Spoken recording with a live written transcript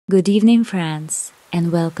Good evening, friends,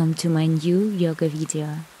 and welcome to my new yoga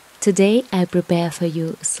video. Today I prepare for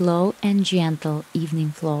you slow and gentle evening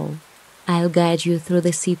flow. I'll guide you through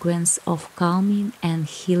the sequence of calming and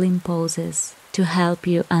healing poses to help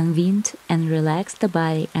you unwind and relax the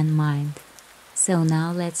body and mind. So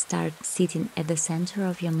now let's start sitting at the center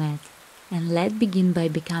of your mat, and let's begin by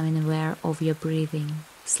becoming aware of your breathing.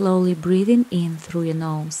 Slowly breathing in through your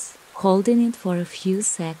nose, holding it for a few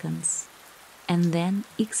seconds, and then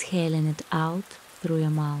exhaling it out through your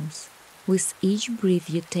mouth. With each breath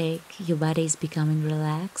you take, your body is becoming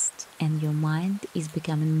relaxed and your mind is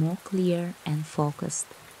becoming more clear and focused.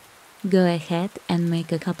 Go ahead and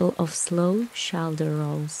make a couple of slow shoulder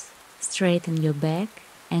rolls. Straighten your back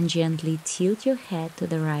and gently tilt your head to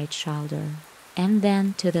the right shoulder and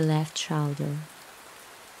then to the left shoulder.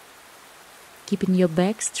 Keeping your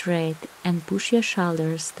back straight and push your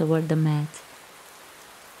shoulders toward the mat.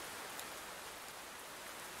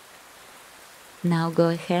 Now go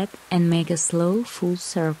ahead and make a slow full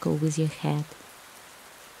circle with your head.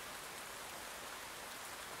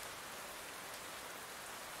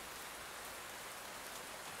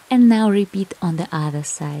 And now repeat on the other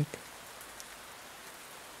side.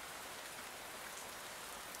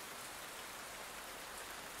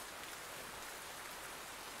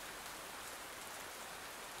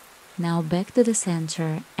 Now back to the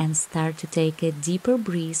center and start to take a deeper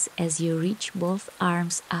breath as you reach both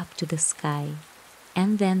arms up to the sky.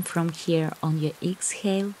 And then from here on your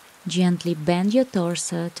exhale, gently bend your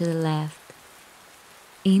torso to the left.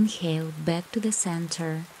 Inhale back to the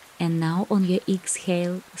center, and now on your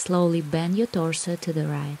exhale, slowly bend your torso to the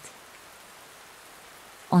right.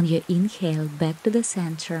 On your inhale back to the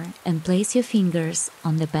center and place your fingers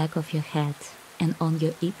on the back of your head. And on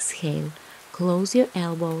your exhale, close your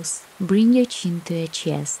elbows, bring your chin to your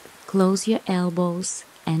chest, close your elbows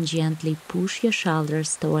and gently push your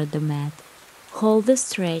shoulders toward the mat. Hold the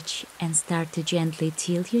stretch and start to gently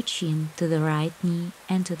tilt your chin to the right knee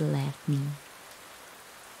and to the left knee.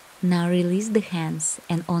 Now release the hands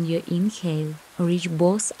and on your inhale, reach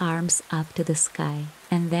both arms up to the sky.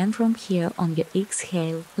 And then from here on your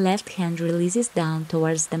exhale, left hand releases down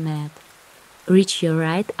towards the mat. Reach your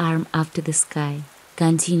right arm up to the sky.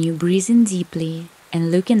 Continue breathing deeply and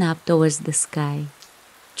looking up towards the sky.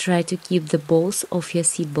 Try to keep the balls of your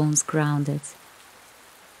sit bones grounded.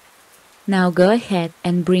 Now go ahead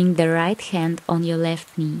and bring the right hand on your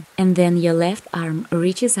left knee, and then your left arm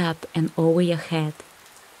reaches up and over your head.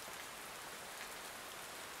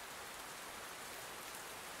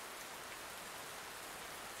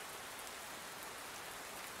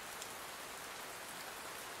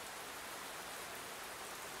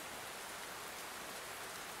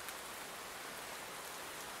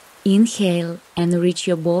 Inhale and reach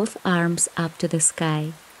your both arms up to the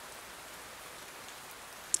sky.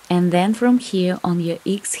 And then from here on your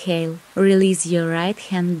exhale, release your right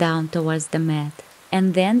hand down towards the mat.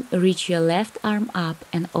 And then reach your left arm up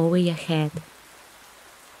and over your head.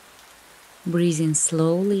 Breathing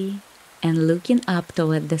slowly and looking up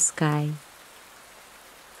toward the sky.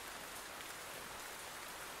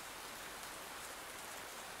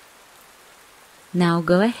 Now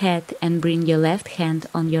go ahead and bring your left hand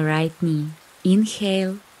on your right knee.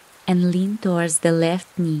 Inhale and lean towards the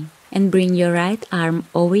left knee. And bring your right arm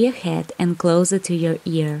over your head and closer to your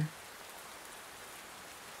ear.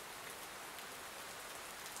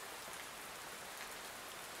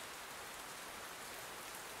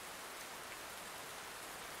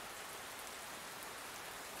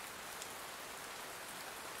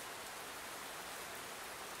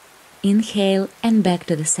 Inhale and back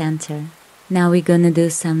to the center. Now we're gonna do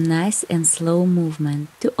some nice and slow movement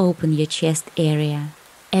to open your chest area.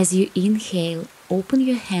 As you inhale, open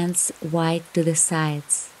your hands wide to the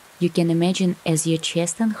sides. You can imagine as your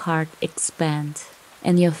chest and heart expand,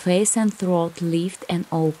 and your face and throat lift and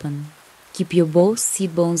open. Keep your both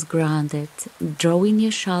sit bones grounded, drawing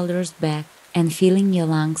your shoulders back and filling your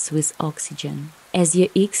lungs with oxygen. As you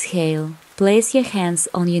exhale, place your hands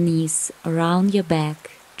on your knees, around your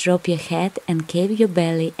back, drop your head and cave your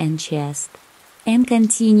belly and chest, and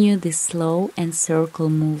continue this slow and circle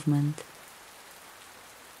movement.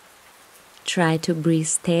 Try to breathe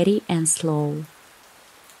steady and slow.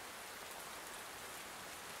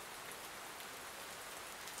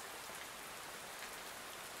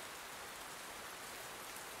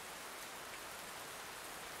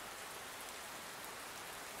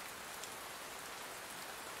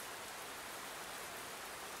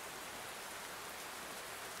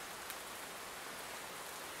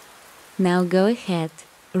 Now go ahead,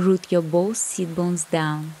 root your both sit bones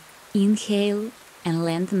down. Inhale and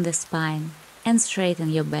lengthen the spine and straighten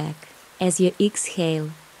your back. As you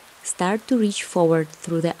exhale, Start to reach forward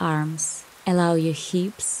through the arms. Allow your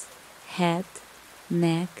hips, head,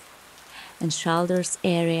 neck, and shoulders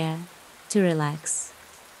area to relax.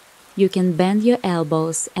 You can bend your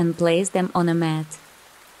elbows and place them on a mat,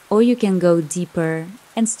 or you can go deeper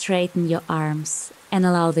and straighten your arms and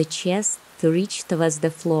allow the chest to reach towards the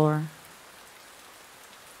floor.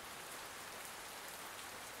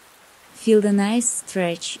 Feel the nice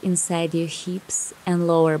stretch inside your hips and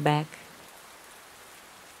lower back.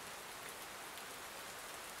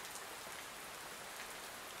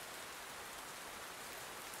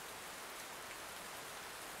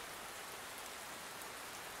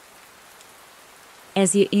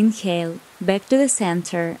 As you inhale, back to the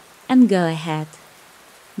center and go ahead.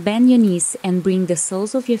 Bend your knees and bring the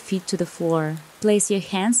soles of your feet to the floor. Place your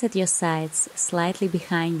hands at your sides, slightly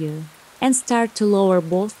behind you, and start to lower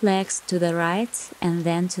both legs to the right and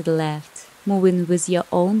then to the left, moving with your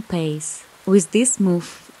own pace. With this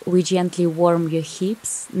move, we gently warm your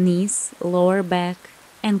hips, knees, lower back,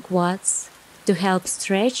 and quads to help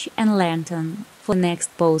stretch and lengthen for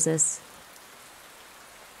next poses.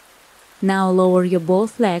 Now lower your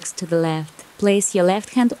both legs to the left. Place your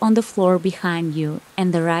left hand on the floor behind you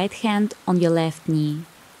and the right hand on your left knee.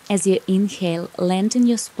 As you inhale, lengthen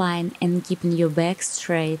your spine and keeping your back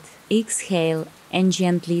straight. Exhale and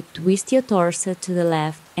gently twist your torso to the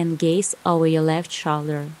left and gaze over your left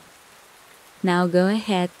shoulder. Now go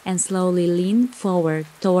ahead and slowly lean forward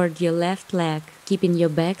toward your left leg, keeping your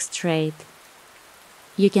back straight.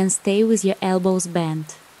 You can stay with your elbows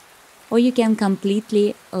bent, or you can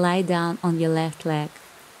completely lie down on your left leg.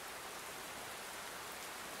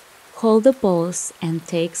 Hold the pose and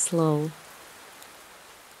take slow.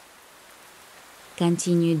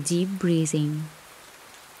 Continue deep breathing.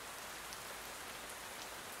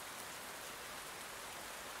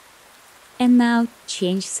 And now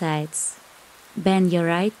change sides. Bend your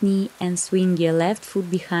right knee and swing your left foot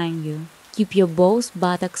behind you. Keep your both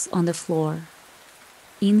buttocks on the floor.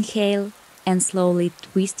 Inhale and slowly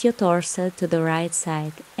twist your torso to the right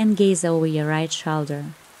side and gaze over your right shoulder.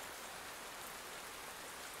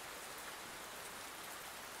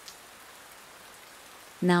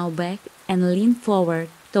 Now back and lean forward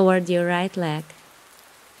toward your right leg.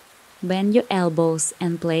 Bend your elbows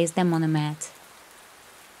and place them on a mat.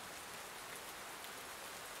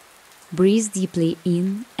 Breathe deeply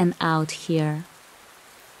in and out here.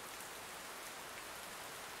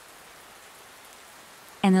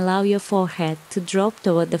 And allow your forehead to drop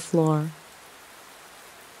toward the floor.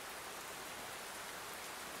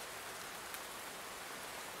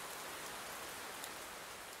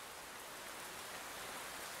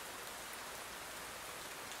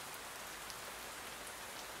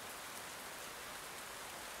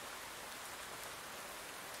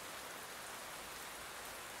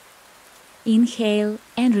 Inhale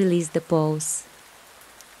and release the pose.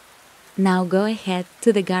 Now go ahead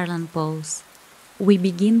to the garland pose. We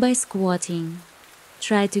begin by squatting.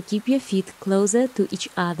 Try to keep your feet closer to each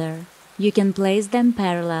other. You can place them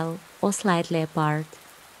parallel or slightly apart.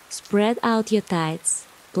 Spread out your thighs,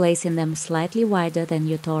 placing them slightly wider than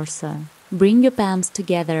your torso. Bring your palms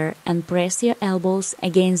together and press your elbows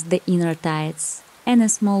against the inner thighs and a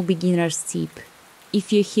small beginner's tip.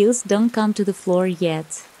 If your heels don't come to the floor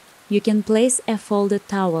yet, you can place a folded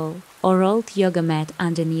towel or rolled yoga mat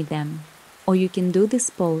underneath them, or you can do this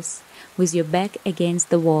pose with your back against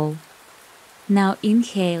the wall. Now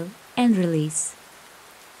inhale and release.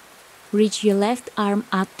 Reach your left arm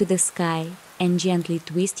up to the sky and gently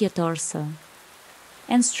twist your torso.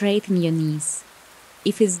 And straighten your knees.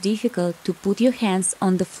 If it's difficult to put your hands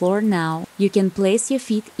on the floor now, you can place your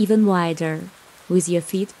feet even wider, with your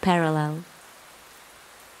feet parallel.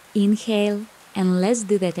 Inhale, and let's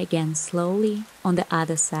do that again slowly on the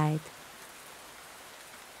other side.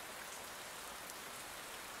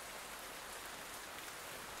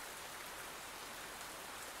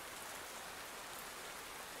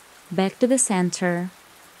 Back to the center,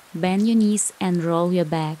 bend your knees and roll your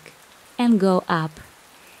back, and go up.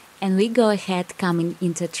 And we go ahead coming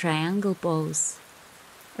into triangle pose.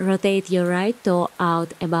 Rotate your right toe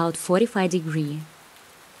out about 45 degrees,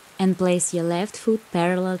 and place your left foot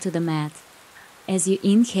parallel to the mat. As you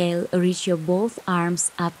inhale, reach your both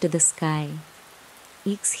arms up to the sky.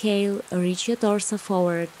 Exhale, reach your torso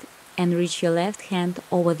forward and reach your left hand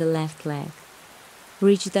over the left leg.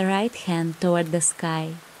 Reach the right hand toward the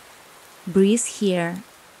sky. Breathe here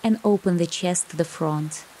and open the chest to the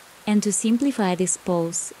front. And to simplify this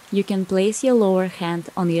pose, you can place your lower hand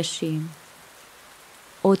on your shin.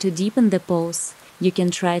 Or to deepen the pose, you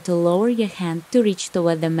can try to lower your hand to reach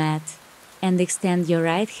toward the mat and extend your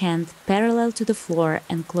right hand parallel to the floor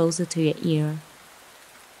and closer to your ear.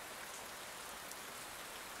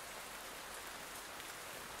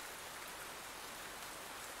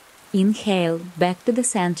 Inhale, back to the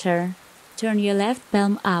center. Turn your left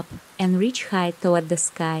palm up and reach high toward the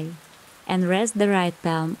sky. And rest the right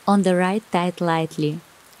palm on the right thigh lightly.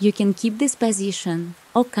 You can keep this position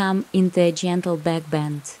or come into a gentle back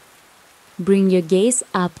bend. Bring your gaze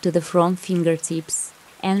up to the front fingertips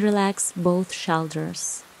and relax both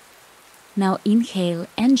shoulders. Now inhale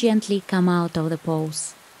and gently come out of the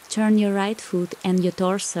pose. Turn your right foot and your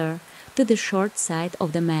torso to the short side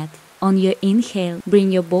of the mat. On your inhale,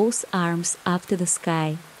 bring your both arms up to the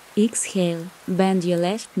sky. Exhale, bend your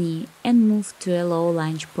left knee and move to a low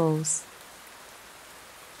lunge pose.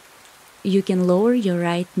 You can lower your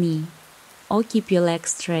right knee or keep your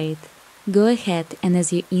legs straight. Go ahead and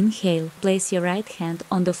as you inhale, place your right hand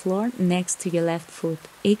on the floor next to your left foot.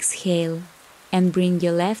 Exhale and bring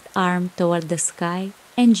your left arm toward the sky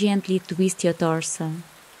and gently twist your torso.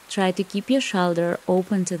 Try to keep your shoulder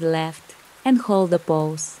open to the left and hold the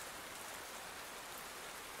pose.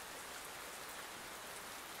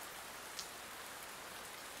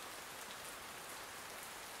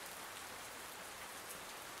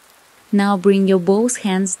 Now bring your both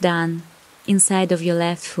hands down inside of your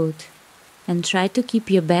left foot and try to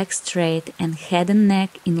keep your back straight and head and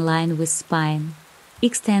neck in line with spine.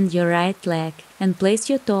 Extend your right leg and place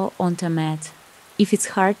your toe onto mat. If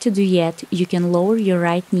it's hard to do yet, you can lower your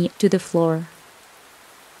right knee to the floor.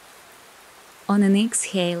 On an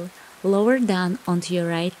exhale, lower down onto your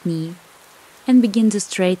right knee and begin to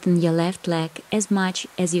straighten your left leg as much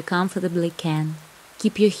as you comfortably can.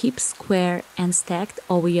 Keep your hips square and stacked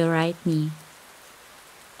over your right knee.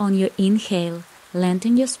 On your inhale,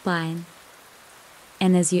 lengthen your spine.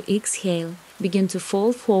 And as you exhale, begin to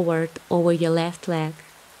fold forward over your left leg.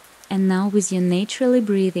 And now with your naturally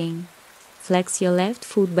breathing, flex your left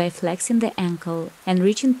foot by flexing the ankle and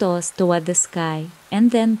reaching toes toward the sky. And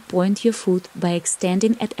then point your foot by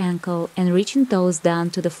extending at ankle and reaching toes down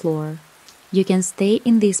to the floor. You can stay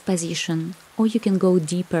in this position or you can go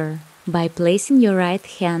deeper by placing your right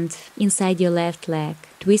hand inside your left leg,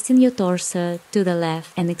 twisting your torso to the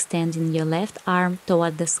left and extending your left arm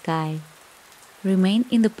toward the sky. Remain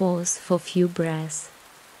in the pose for a few breaths.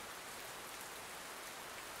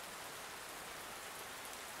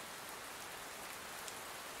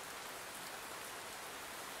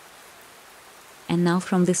 And now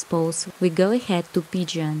from this pose, we go ahead to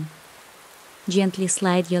pigeon. Gently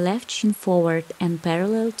slide your left shin forward and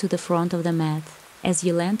parallel to the front of the mat as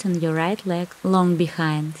you lengthen your right leg long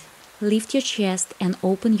behind. Lift your chest and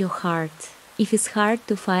open your heart. If it's hard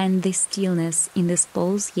to find this stillness in this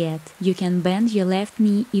pose yet, you can bend your left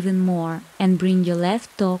knee even more and bring your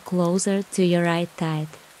left toe closer to your right thigh.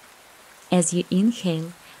 As you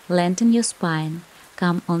inhale, lengthen your spine,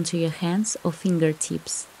 come onto your hands or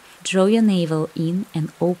fingertips. Draw your navel in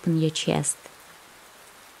and open your chest.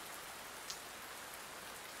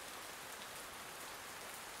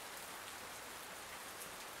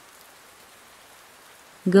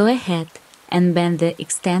 Go ahead and bend the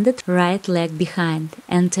extended right leg behind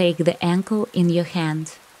and take the ankle in your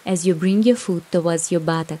hand. As you bring your foot towards your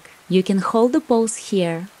buttock, you can hold the pose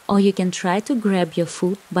here or you can try to grab your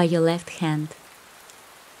foot by your left hand.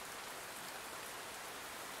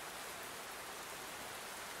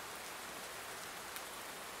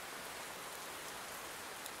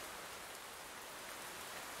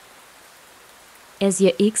 As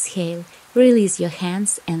you exhale, release your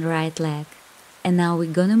hands and right leg. And now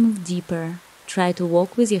we're gonna move deeper. Try to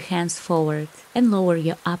walk with your hands forward and lower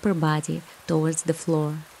your upper body towards the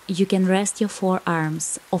floor. You can rest your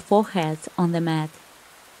forearms or forehead on the mat.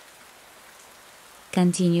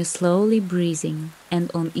 Continue slowly breathing, and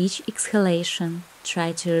on each exhalation,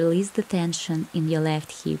 try to release the tension in your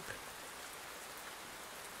left hip.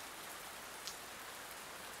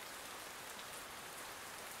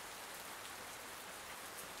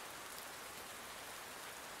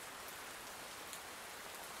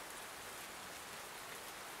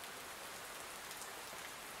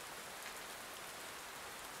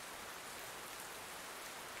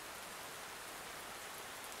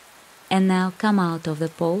 And now come out of the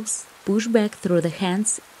pose, push back through the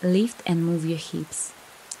hands, lift and move your hips.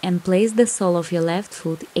 And place the sole of your left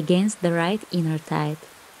foot against the right inner thigh.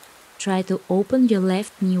 Try to open your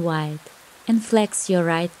left knee wide and flex your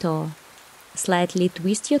right toe. Slightly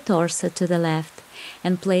twist your torso to the left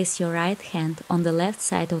and place your right hand on the left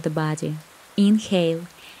side of the body. Inhale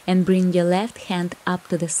and bring your left hand up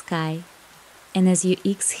to the sky. And as you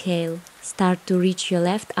exhale, start to reach your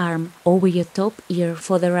left arm over your top ear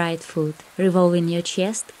for the right foot, revolving your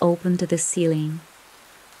chest open to the ceiling.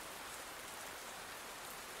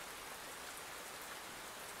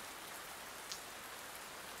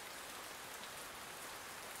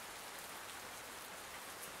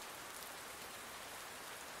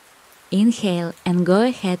 Inhale and go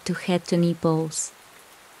ahead to head to knee pose.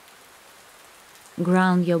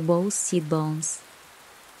 Ground your both sit bones.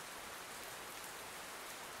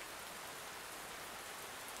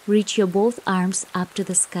 Reach your both arms up to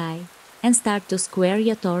the sky and start to square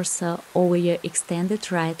your torso over your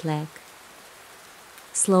extended right leg.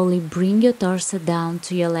 Slowly bring your torso down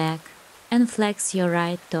to your leg and flex your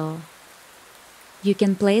right toe. You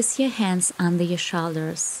can place your hands under your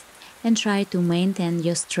shoulders and try to maintain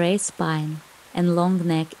your straight spine and long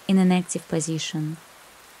neck in an active position.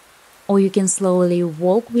 Or you can slowly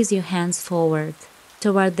walk with your hands forward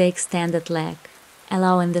toward the extended leg,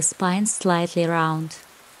 allowing the spine slightly round.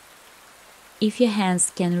 If your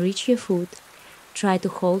hands can reach your foot, try to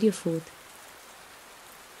hold your foot.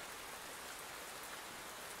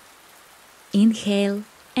 Inhale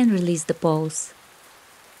and release the pose.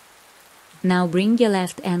 Now bring your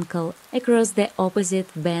left ankle across the opposite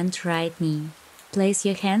bent right knee. Place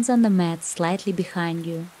your hands on the mat slightly behind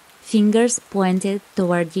you, fingers pointed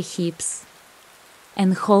toward your hips,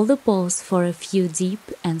 and hold the pose for a few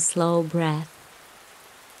deep and slow breaths.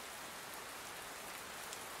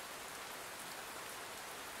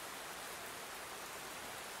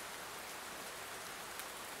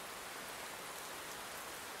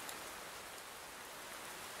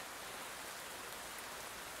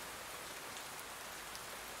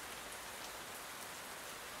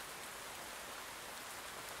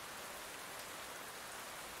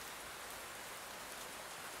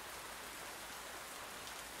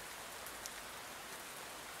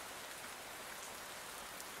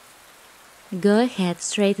 Go ahead,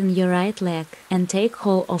 straighten your right leg and take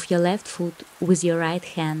hold of your left foot with your right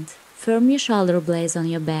hand. Firm your shoulder blades on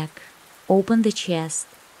your back. Open the chest,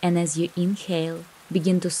 and as you inhale,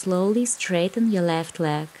 begin to slowly straighten your left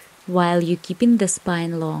leg while you keeping the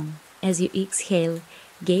spine long. As you exhale,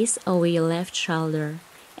 gaze over your left shoulder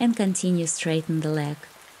and continue straighten the leg.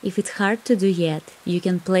 If it's hard to do yet, you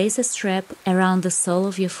can place a strap around the sole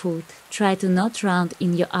of your foot. Try to not round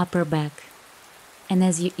in your upper back. And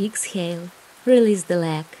as you exhale, release the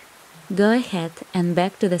leg. Go ahead and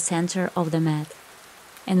back to the center of the mat.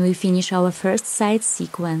 And we finish our first side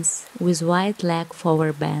sequence with wide leg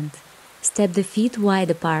forward bend. Step the feet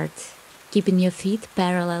wide apart, keeping your feet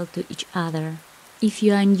parallel to each other. If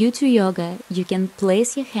you are new to yoga, you can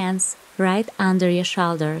place your hands right under your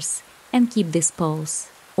shoulders and keep this pose.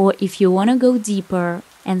 Or if you want to go deeper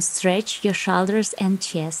and stretch your shoulders and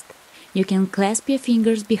chest, you can clasp your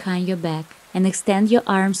fingers behind your back and extend your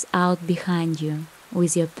arms out behind you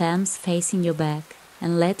with your palms facing your back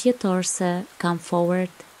and let your torso come forward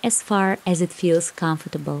as far as it feels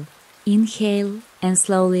comfortable. Inhale and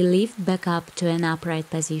slowly lift back up to an upright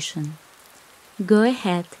position. Go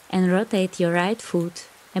ahead and rotate your right foot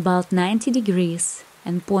about 90 degrees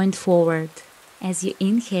and point forward. As you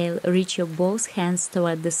inhale, reach your both hands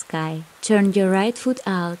toward the sky. Turn your right foot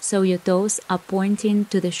out so your toes are pointing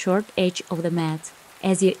to the short edge of the mat.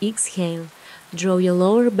 As you exhale, draw your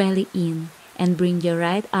lower belly in and bring your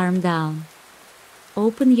right arm down.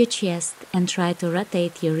 Open your chest and try to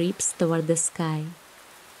rotate your ribs toward the sky.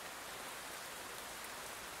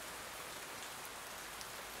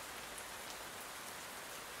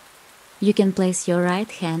 You can place your right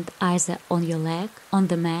hand either on your leg, on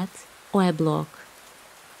the mat, or a block.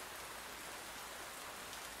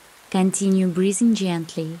 Continue breathing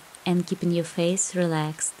gently and keeping your face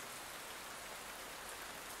relaxed.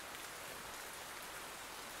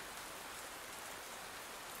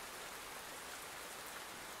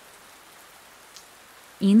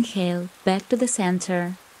 Inhale, back to the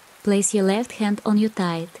center. Place your left hand on your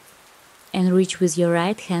thigh and reach with your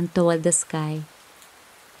right hand toward the sky.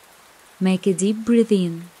 Make a deep breath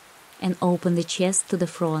in and open the chest to the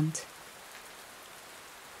front.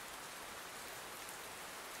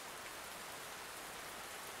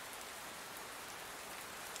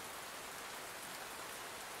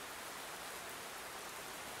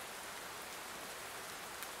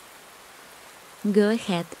 Go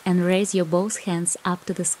ahead and raise your both hands up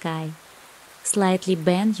to the sky. Slightly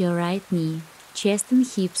bend your right knee, chest and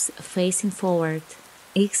hips facing forward.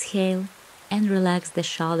 Exhale and relax the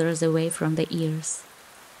shoulders away from the ears.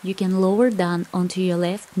 You can lower down onto your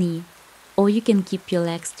left knee, or you can keep your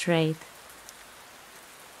legs straight.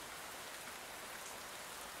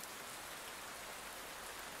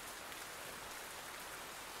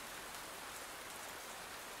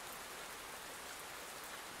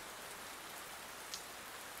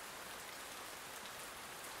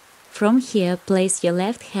 From here, place your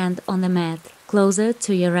left hand on the mat, closer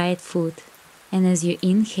to your right foot. And as you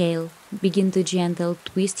inhale, begin to gently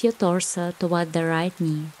twist your torso toward the right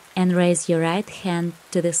knee and raise your right hand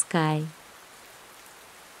to the sky.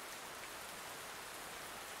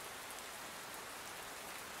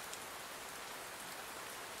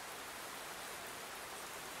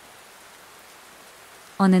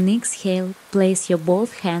 On an exhale, place your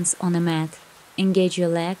both hands on a mat. Engage your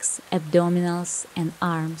legs, abdominals, and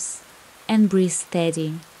arms. And breathe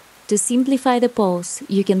steady. To simplify the pose,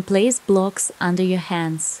 you can place blocks under your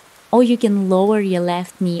hands, or you can lower your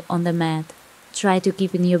left knee on the mat. Try to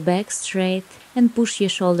keep your back straight and push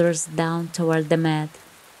your shoulders down toward the mat.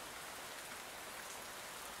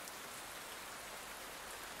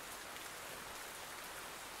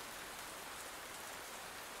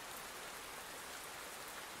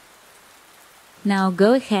 Now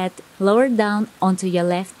go ahead, lower down onto your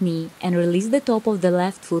left knee and release the top of the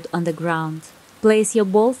left foot on the ground. Place your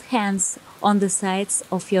both hands on the sides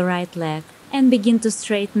of your right leg and begin to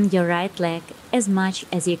straighten your right leg as much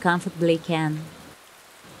as you comfortably can.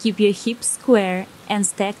 Keep your hips square and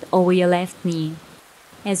stacked over your left knee.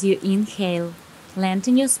 As you inhale,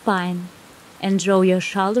 lengthen your spine and draw your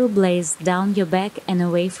shoulder blades down your back and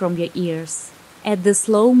away from your ears. Add the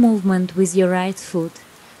slow movement with your right foot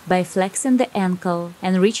by flexing the ankle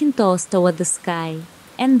and reaching toes toward the sky,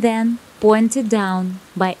 and then point it down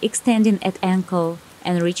by extending at ankle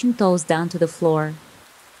and reaching toes down to the floor.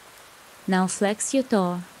 Now flex your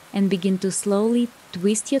toe and begin to slowly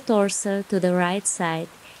twist your torso to the right side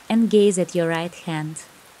and gaze at your right hand.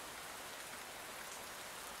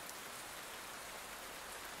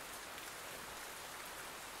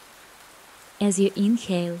 As you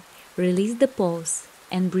inhale, release the pose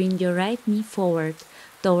and bring your right knee forward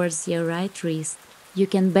towards your right wrist. You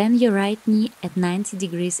can bend your right knee at 90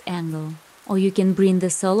 degrees angle, or you can bring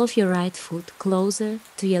the sole of your right foot closer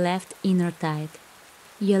to your left inner thigh.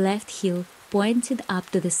 Your left heel pointed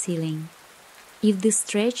up to the ceiling. If this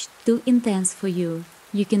stretch too intense for you,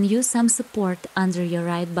 you can use some support under your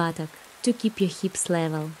right buttock to keep your hips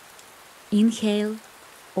level. Inhale,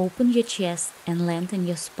 open your chest and lengthen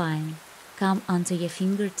your spine. Come onto your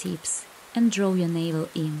fingertips and draw your navel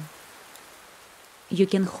in. You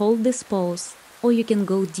can hold this pose, or you can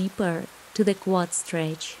go deeper to the quad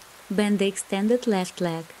stretch. Bend the extended left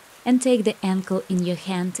leg and take the ankle in your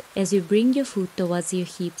hand as you bring your foot towards your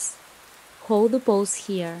hips. Hold the pose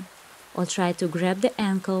here, or try to grab the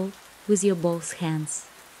ankle with your both hands.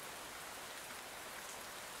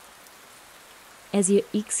 As you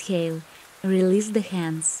exhale, release the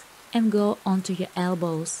hands and go onto your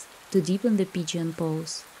elbows to deepen the pigeon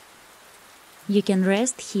pose. You can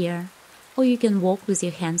rest here, or you can walk with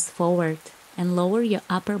your hands forward and lower your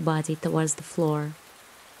upper body towards the floor.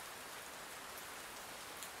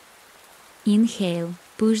 Inhale,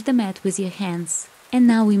 push the mat with your hands, and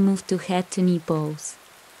now we move to head to knee pose.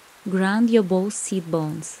 Ground your both sit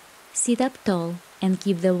bones. Sit up tall and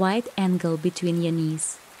keep the wide angle between your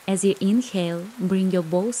knees. As you inhale, bring your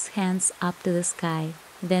both hands up to the sky.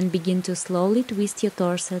 Then begin to slowly twist your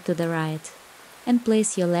torso to the right and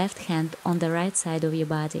place your left hand on the right side of your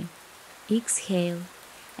body. Exhale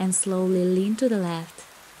and slowly lean to the left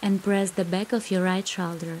and press the back of your right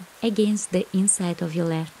shoulder against the inside of your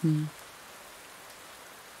left knee.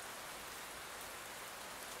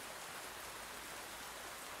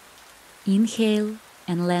 Inhale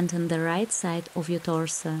and lengthen the right side of your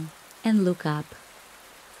torso and look up.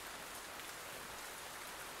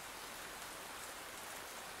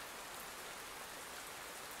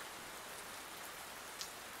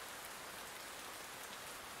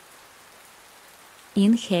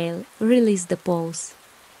 Inhale, release the pose,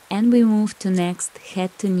 and we move to next head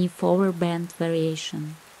to knee forward bend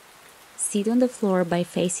variation. Sit on the floor by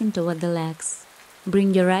facing toward the legs.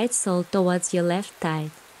 Bring your right sole towards your left thigh.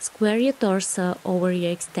 Square your torso over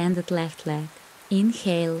your extended left leg.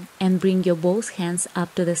 Inhale and bring your both hands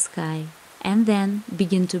up to the sky, and then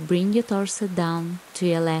begin to bring your torso down to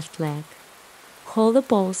your left leg. Hold the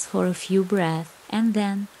pose for a few breaths and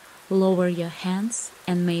then lower your hands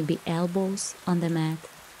and maybe elbows on the mat.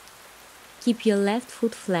 Keep your left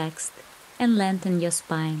foot flexed and lengthen your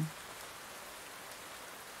spine.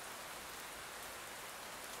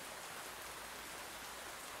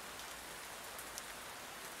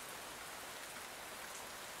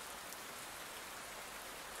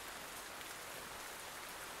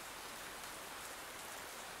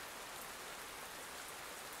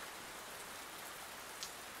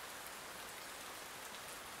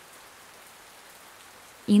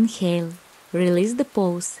 Inhale, release the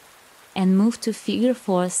pose, and move to figure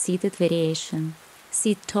 4 seated variation.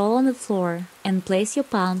 Sit tall on the floor and place your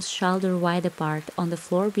palms shoulder wide apart on the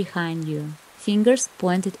floor behind you, fingers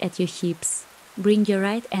pointed at your hips. Bring your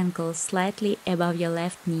right ankle slightly above your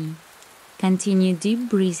left knee. Continue deep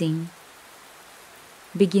breathing.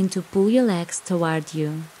 Begin to pull your legs toward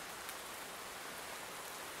you.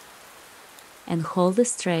 And hold the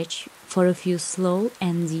stretch for a few slow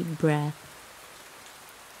and deep breaths.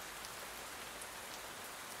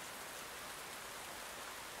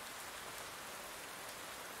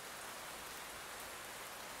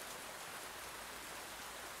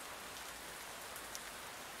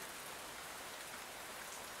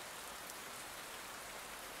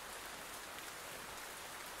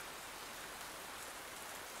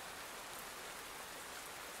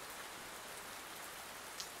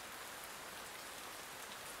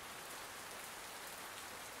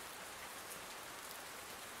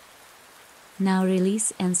 Now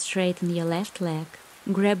release and straighten your left leg.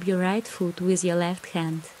 Grab your right foot with your left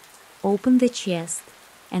hand. Open the chest,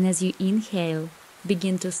 and as you inhale,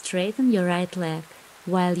 begin to straighten your right leg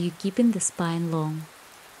while you keeping the spine long.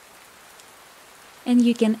 And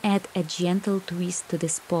you can add a gentle twist to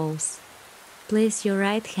this pose. Place your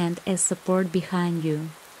right hand as support behind you.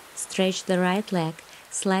 Stretch the right leg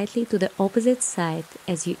slightly to the opposite side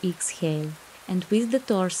as you exhale, and twist the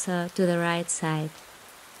torso to the right side.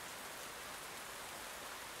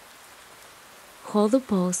 Hold the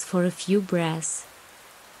pose for a few breaths.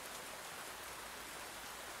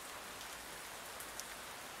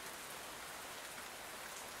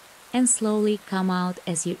 And slowly come out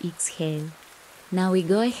as you exhale. Now we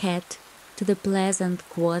go ahead to the pleasant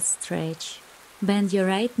quad stretch. Bend your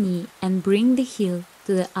right knee and bring the heel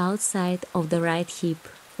to the outside of the right hip.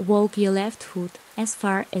 Walk your left foot as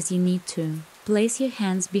far as you need to. Place your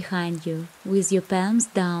hands behind you with your palms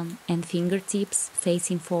down and fingertips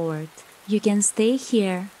facing forward. You can stay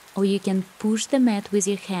here or you can push the mat with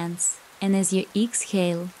your hands, and as you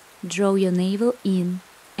exhale, draw your navel in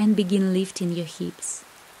and begin lifting your hips.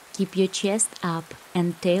 Keep your chest up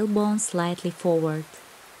and tailbone slightly forward.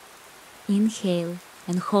 Inhale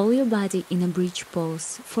and hold your body in a bridge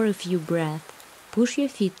pose for a few breaths. Push your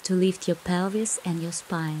feet to lift your pelvis and your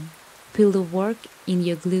spine. Feel the work in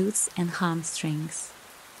your glutes and hamstrings.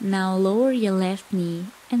 Now lower your left knee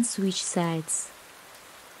and switch sides.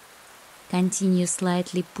 Continue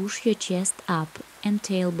slightly push your chest up and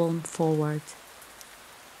tailbone forward.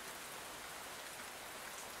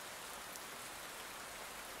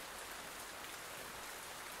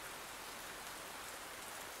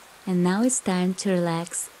 And now it's time to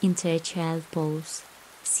relax into a child pose.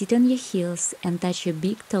 Sit on your heels and touch your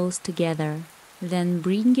big toes together. Then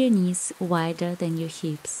bring your knees wider than your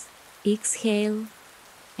hips. Exhale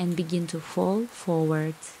and begin to fall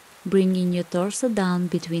forward, bringing your torso down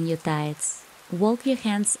between your thighs. Walk your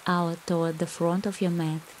hands out toward the front of your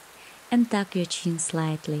mat and tuck your chin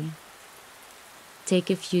slightly. Take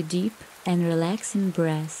a few deep and relaxing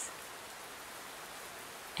breaths.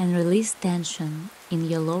 And release tension in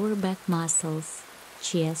your lower back muscles,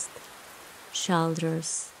 chest,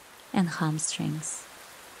 shoulders, and hamstrings.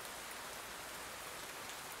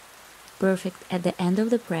 Perfect at the end of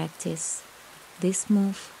the practice. This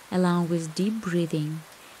move, along with deep breathing,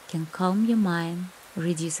 can calm your mind,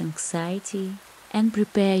 reduce anxiety, and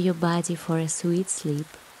prepare your body for a sweet sleep.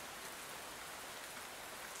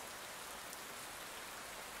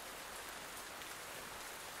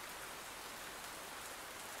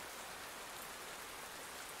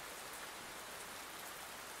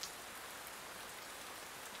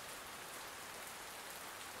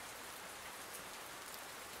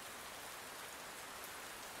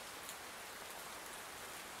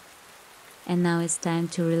 And now it's time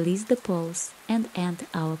to release the pose and end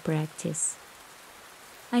our practice.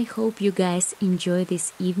 I hope you guys enjoy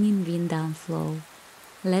this evening wind down flow.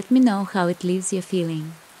 Let me know how it leaves you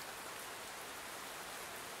feeling.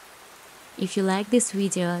 If you like this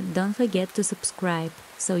video, don't forget to subscribe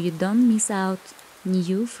so you don't miss out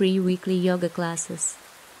new free weekly yoga classes.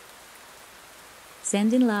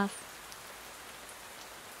 Sending love.